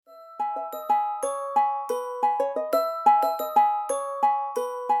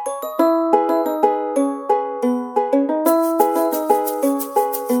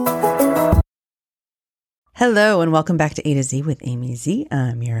Hello and welcome back to A to Z with Amy Z.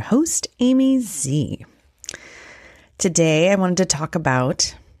 I'm your host, Amy Z. Today I wanted to talk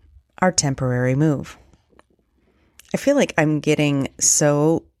about our temporary move. I feel like I'm getting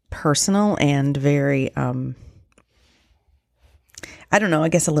so personal and very, I don't know, I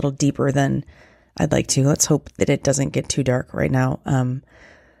guess a little deeper than I'd like to. Let's hope that it doesn't get too dark right now.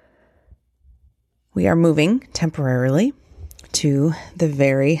 We are moving temporarily to the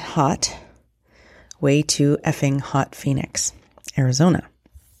very hot, way too effing hot Phoenix, Arizona.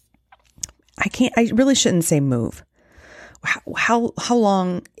 I really shouldn't say move. How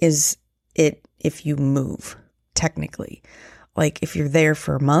long is it if you move, technically? Like if you're there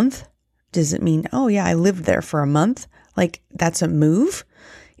for a month, does it mean, oh yeah, I lived there for a month? Like that's a move?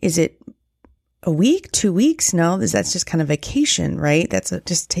 Is it a week, 2 weeks? No, that's just kind of vacation, right? That's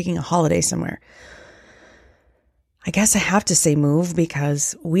just taking a holiday somewhere. I guess I have to say move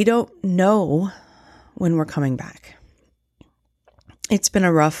because we don't know when we're coming back. It's been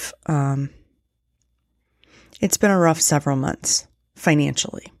a rough several months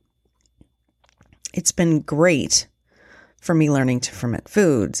financially. It's been great for me learning to ferment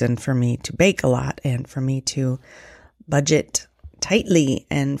foods and for me to bake a lot and for me to budget tightly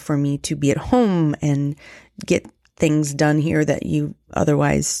and for me to be at home and get things done here that you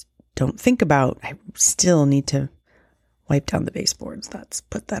otherwise don't think about. I still need to wipe down the baseboards. Let's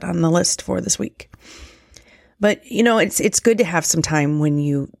put that on the list for this week. But, you know, it's good to have some time when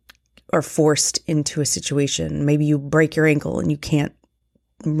you are forced into a situation. Maybe you break your ankle and you can't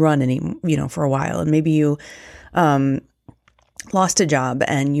run for a while. And maybe you lost a job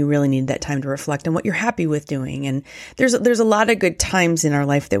and you really need that time to reflect on what you're happy with doing. And there's a lot of good times in our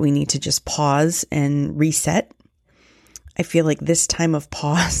life that we need to just pause and reset. I feel like this time of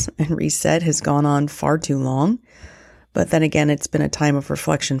pause and reset has gone on far too long. But then again, it's been a time of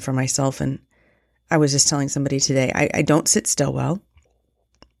reflection for myself. And I was just telling somebody today, I don't sit still well.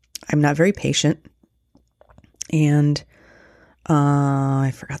 I'm not very patient. And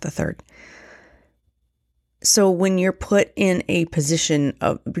I forgot the third. So when you're put in a position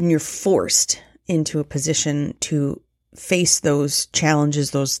when you're forced into a position to face those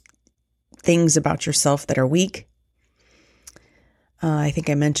challenges, those things about yourself that are weak, I think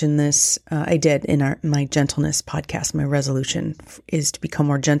I mentioned this. I did in my gentleness podcast. My resolution is to become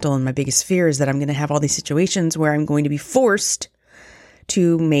more gentle. And my biggest fear is that I'm going to have all these situations where I'm going to be forced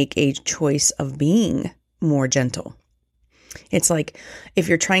to make a choice of being more gentle. It's like if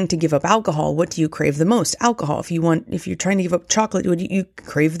you're trying to give up alcohol, what do you crave the most? Alcohol. If you're trying to give up chocolate, you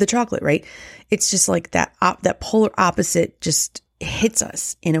crave the chocolate, right? It's just like that polar opposite just hits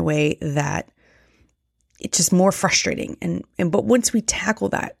us in a way that it's just more frustrating. But once we tackle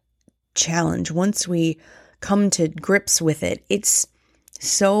that challenge, once we come to grips with it, it's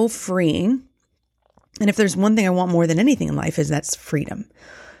so freeing. And if there's one thing I want more than anything in life, that's freedom.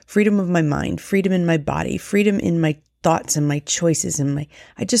 Freedom of my mind, freedom in my body, freedom in my thoughts and my choices and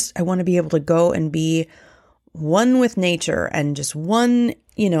I want to be able to go and be one with nature and just one,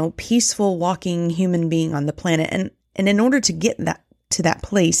 peaceful walking human being on the planet. And in order to get to that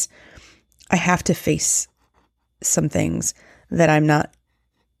place, I have to face some things that I'm not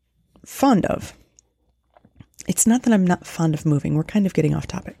fond of. It's not that I'm not fond of moving. We're kind of getting off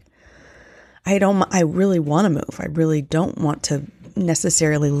topic. I really want to move. I really don't want to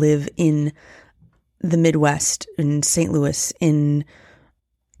necessarily live in the Midwest, in St. Louis, in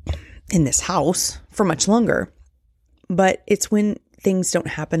this house for much longer. But it's when things don't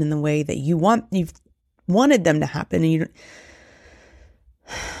happen in the way that you've wanted them to happen, and you don't.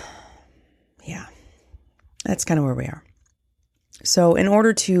 Yeah, that's kind of where we are. So in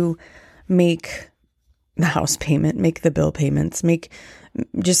order to make the house payment, make the bill payments, make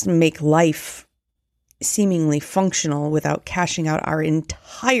life seemingly functional without cashing out our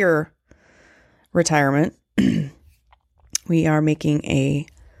entire retirement, we are making a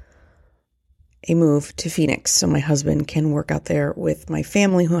move to Phoenix so my husband can work out there with my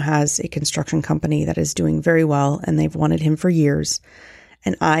family who has a construction company that is doing very well, and they've wanted him for years.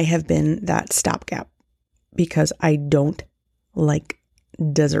 And I have been that stopgap because I don't like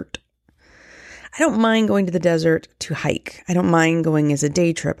desert. I don't mind going to the desert to hike. I don't mind going as a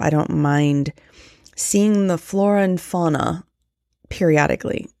day trip. I don't mind seeing the flora and fauna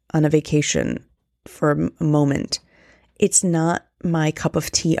periodically on a vacation for a moment. It's not my cup of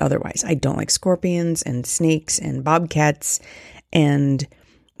tea otherwise. I don't like scorpions and snakes and bobcats and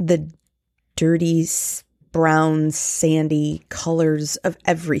the dirty, brown, sandy colors of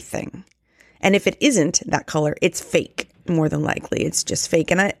everything. And if it isn't that color, it's fake. More than likely, it's just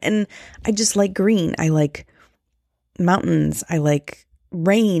fake. And I just like green. I like mountains. I like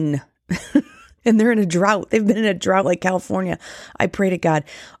rain. And they're in a drought. They've been in a drought like California. I pray to God.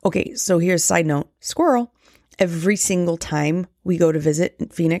 Okay, so here's a side note. Squirrel. Every single time we go to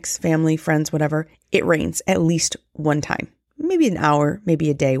visit Phoenix, family, friends, whatever, it rains at least one time. Maybe an hour, maybe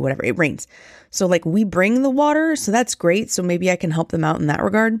a day, whatever. It rains. So like we bring the water, so that's great. So maybe I can help them out in that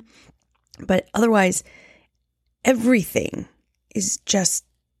regard. But otherwise, everything is just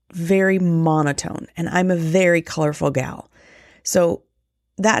very monotone. And I'm a very colorful gal. So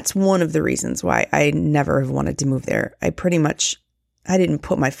that's one of the reasons why I never have wanted to move there. I didn't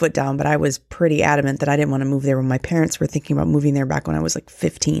put my foot down, but I was pretty adamant that I didn't want to move there when my parents were thinking about moving there back when I was like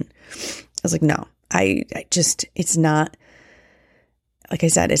 15. I was like, no, it's not, like I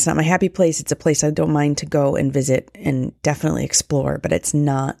said, it's not my happy place. It's a place I don't mind to go and visit and definitely explore, but it's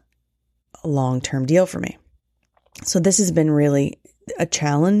not a long-term deal for me. So this has been really a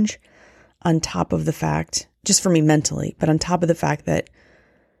challenge on top of the fact, just for me mentally, but on top of the fact that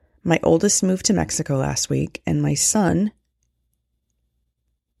my oldest moved to Mexico last week and my son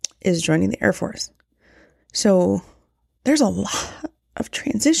is joining the Air Force. So there's a lot of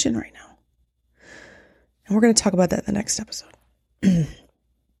transition right now. And we're going to talk about that in the next episode.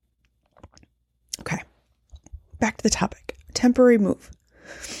 Okay. Back to the topic. Temporary move.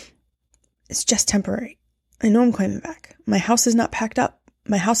 It's just temporary. I know I'm coming back. My house is not packed up.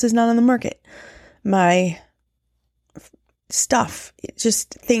 My house is not on the market. My stuff, it's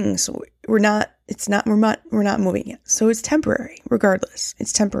just things. We're not moving yet. So it's temporary, regardless.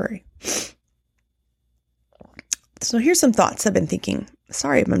 It's temporary. So here's some thoughts I've been thinking.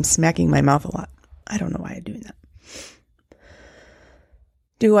 Sorry if I'm smacking my mouth a lot. I don't know why I'm doing that.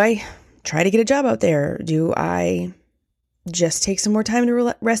 Do I try to get a job out there? Do I just take some more time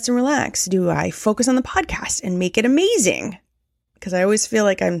to rest and relax? Do I focus on the podcast and make it amazing? Because I always feel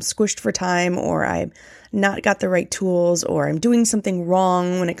like I'm squished for time, or I've not got the right tools, or I'm doing something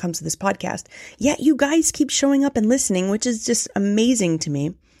wrong when it comes to this podcast. Yet you guys keep showing up and listening, which is just amazing to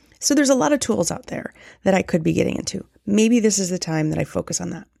me. So there's a lot of tools out there that I could be getting into. Maybe this is the time that I focus on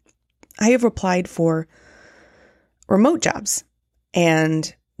that. I have applied for remote jobs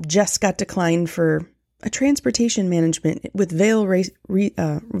and just got declined for a transportation management with Vail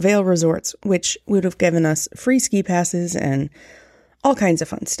Resorts, which would have given us free ski passes and all kinds of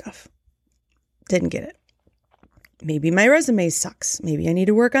fun stuff. Didn't get it. Maybe my resume sucks. Maybe I need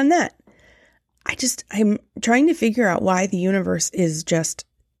to work on that. I'm trying to figure out why the universe is just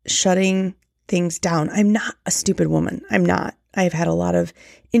shutting things down. I'm not a stupid woman. I'm not. I've had a lot of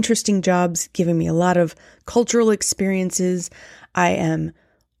interesting jobs, giving me a lot of cultural experiences. I am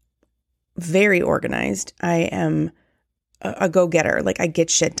very organized. I am a go-getter. Like I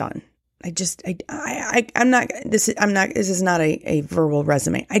get shit done. This is not a verbal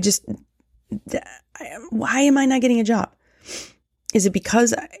resume. Why am I not getting a job? Is it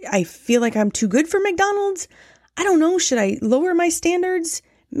because I feel like I'm too good for McDonald's? I don't know. Should I lower my standards?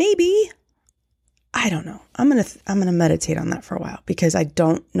 Maybe. I don't know. I'm going to meditate on that for a while because I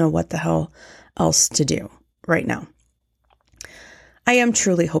don't know what the hell else to do right now. I am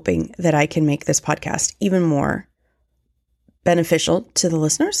truly hoping that I can make this podcast even more beneficial to the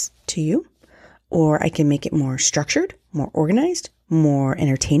listeners, to you, or I can make it more structured, more organized, more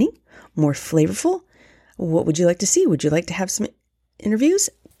entertaining, more flavorful. What would you like to see? Would you like to have some interviews?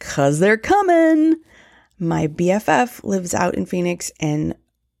 'Cause they're coming. My BFF lives out in Phoenix, and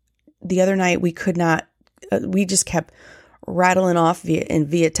the other night we just kept rattling off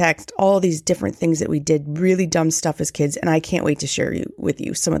via text all these different things that we did, really dumb stuff as kids, and I can't wait to share with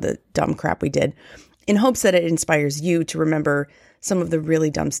you some of the dumb crap we did in hopes that it inspires you to remember some of the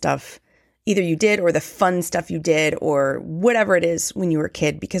really dumb stuff either you did or the fun stuff you did or whatever it is when you were a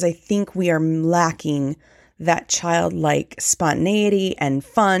kid, because I think we are lacking that childlike spontaneity and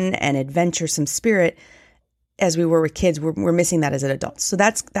fun and adventuresome spirit as we were with kids. We're missing that as an adult. So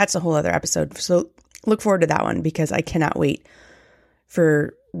that's a whole other episode. So look forward to that one because I cannot wait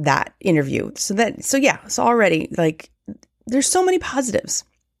for that interview. So already, like, there's so many positives.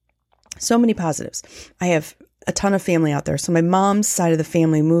 So many positives. I have a ton of family out there. So my mom's side of the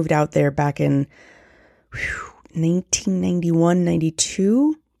family moved out there back in 1991,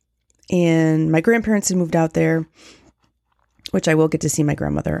 92. And my grandparents had moved out there, which I will get to see my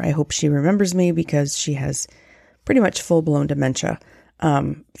grandmother. I hope she remembers me because she has pretty much full-blown dementia.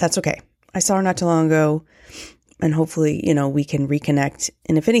 That's okay. I saw her not too long ago, and hopefully, we can reconnect.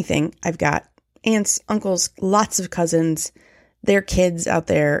 And if anything, I've got aunts, uncles, lots of cousins, their kids out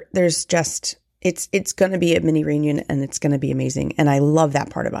there. There's just, it's going to be a mini reunion, and it's going to be amazing. And I love that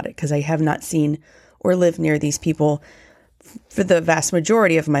part about it because I have not seen or lived near these people for the vast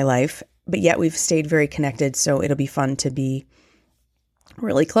majority of my life, but yet we've stayed very connected. So it'll be fun to be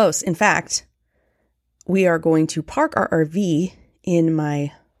really close. In fact, we are going to park our RV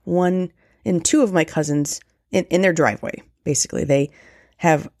in two of my cousins in their driveway. Basically, they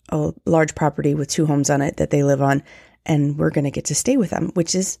have a large property with 2 homes on it that they live on, and we're going to get to stay with them,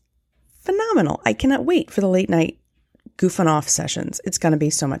 which is phenomenal. I cannot wait for the late night goofing off sessions. It's going to be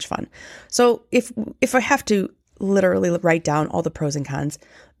so much fun. So if I have to literally write down all the pros and cons,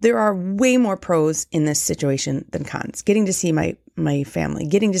 there are way more pros in this situation than cons. Getting to see my family,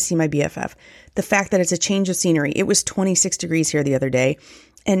 getting to see my BFF, the fact that it's a change of scenery. It was 26 degrees here the other day,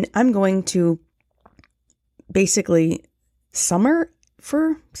 and I'm going to basically summer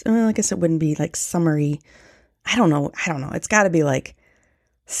I guess it wouldn't be like summery. I don't know. It's got to be like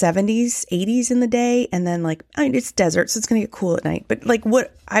 70s, 80s in the day. And then it's desert, so it's going to get cool at night. But like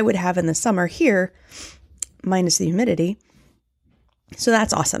what I would have in the summer here, minus the humidity. So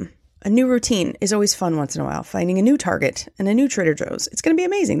that's awesome. A new routine is always fun once in a while. Finding a new Target and a new Trader Joe's. It's going to be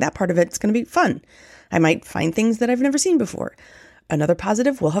amazing. That part of it's going to be fun. I might find things that I've never seen before. Another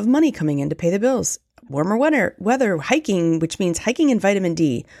positive, we'll have money coming in to pay the bills. Warmer weather, hiking, which means hiking in vitamin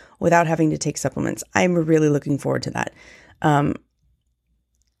D without having to take supplements. I'm really looking forward to that. I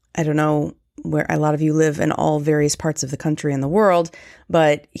don't know where a lot of you live in all various parts of the country and the world,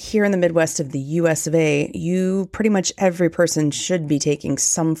 but here in the Midwest of the US of A, pretty much every person should be taking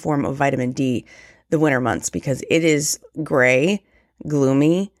some form of vitamin D the winter months because it is gray,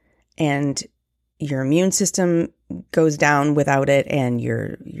 gloomy, and your immune system goes down without it, and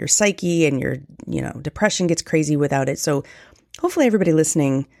your psyche and your depression gets crazy without it. So hopefully everybody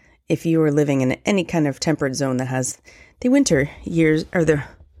listening, if you are living in any kind of temperate zone that has the winter years or the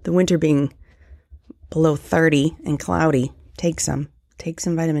winter being below 30 and cloudy, take some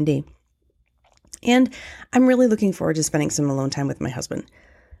vitamin D. And I'm really looking forward to spending some alone time with my husband.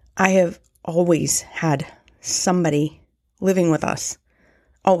 I have always had somebody living with us.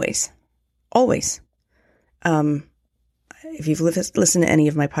 Always. If you've listened to any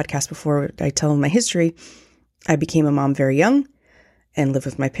of my podcasts before, I tell my history. I became a mom very young and lived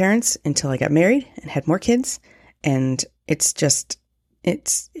with my parents until I got married and had more kids. And it's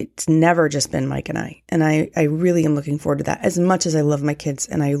never just been Mike and I. And I really am looking forward to that as much as I love my kids.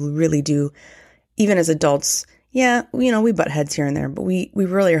 And I really do, even as adults. Yeah, we butt heads here and there, but we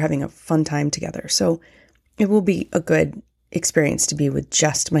really are having a fun time together. So it will be a good experience to be with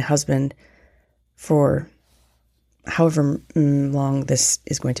just my husband for however long this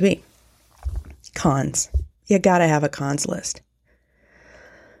is going to be. Cons. You gotta have a cons list.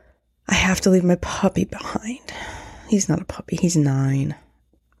 I have to leave my puppy behind. He's not a puppy. He's 9.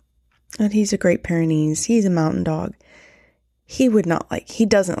 And he's a Great Pyrenees. He's a mountain dog. He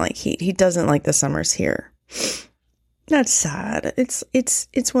doesn't like heat. He doesn't like the summers here. That's sad.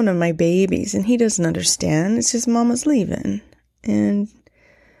 It's one of my babies, and he doesn't understand. It's just mama's leaving. And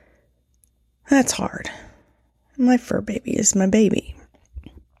that's hard. My fur baby is my baby.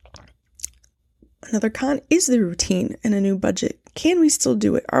 Another con is the routine and a new budget. Can we still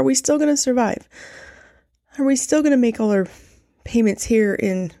do it? Are we still going to survive? Are we still going to make all our payments here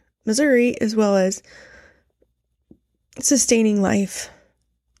in Missouri as well as sustaining life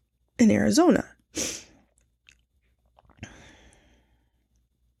in Arizona?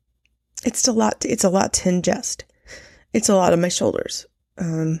 It's a lot to ingest. It's a lot on my shoulders.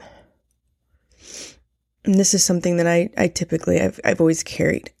 And this is something that I typically, I've always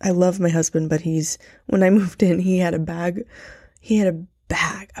carried. I love my husband, but when I moved in, he had a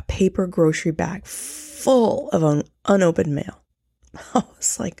paper grocery bag full of unopened mail. I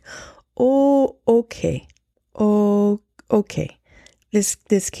was like, oh, okay.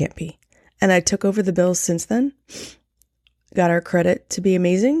 This can't be. And I took over the bills since then, got our credit to be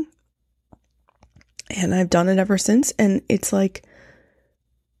amazing. And I've done it ever since. And it's like,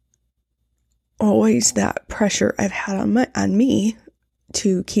 always that pressure I've had on me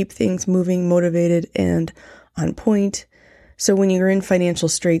to keep things moving, motivated, and on point. So when you're in financial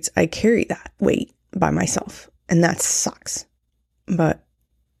straits, I carry that weight by myself, and that sucks. But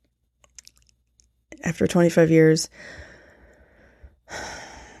after 25 years,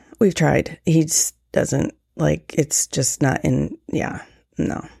 we've tried. He just doesn't it's just not in. Yeah,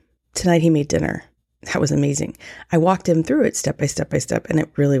 no. Tonight he made dinner. That was amazing. I walked him through it step by step, and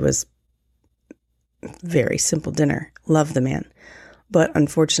it really was very simple dinner. Love the man. But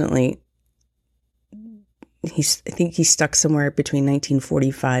unfortunately, I think he's stuck somewhere between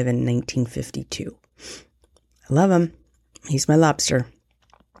 1945 and 1952. I love him. He's my lobster.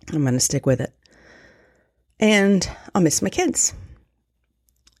 I'm going to stick with it. And I'll miss my kids.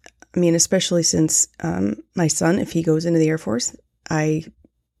 I mean, especially since my son, if he goes into the Air Force, I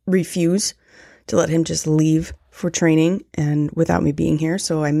refuse to let him just leave for training and without me being here.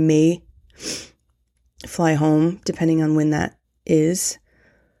 So I may fly home, depending on when that is.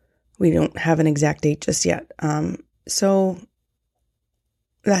 We don't have an exact date just yet. So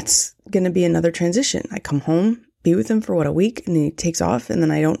that's going to be another transition. I come home, be with him for a week, and then he takes off, and then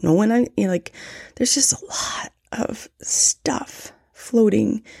I don't know when there's just a lot of stuff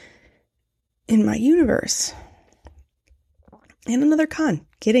floating in my universe. And another con,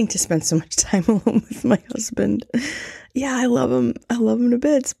 getting to spend so much time alone with my husband. Yeah, I love him. I love him to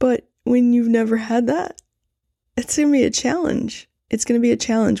bits. But when you've never had that, it's going to be a challenge. It's going to be a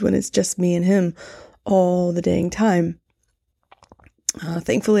challenge when it's just me and him all the dang time.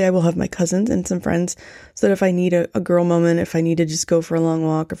 Thankfully, I will have my cousins and some friends so that if I need a girl moment, if I need to just go for a long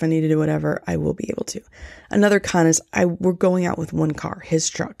walk, if I need to do whatever, I will be able to. Another con is we're going out with one car, his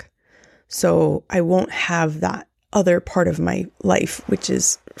truck. So I won't have that other part of my life, which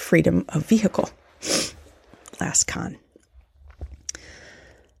is freedom of vehicle. Last con.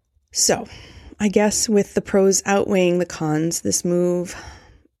 So I guess with the pros outweighing the cons, this move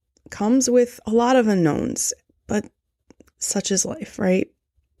comes with a lot of unknowns, but such is life, right?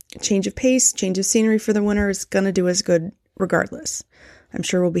 Change of pace, change of scenery for the winter is going to do us good regardless. I'm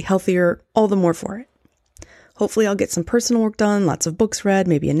sure we'll be healthier all the more for it. Hopefully I'll get some personal work done, lots of books read,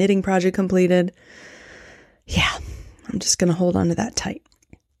 maybe a knitting project completed. Yeah, I'm just going to hold on to that tight.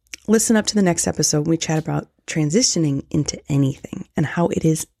 Listen up to the next episode when we chat about transitioning into anything and how it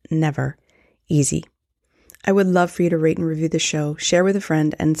is never easy. I would love for you to rate and review the show, share with a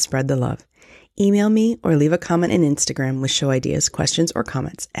friend, and spread the love. Email me or leave a comment in Instagram with show ideas, questions, or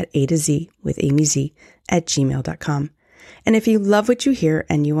comments at AtoZ@gmail.com. And if you love what you hear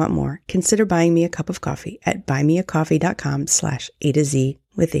and you want more, consider buying me a cup of coffee at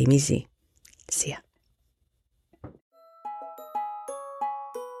buymeacoffee.com/AtoZ. See ya.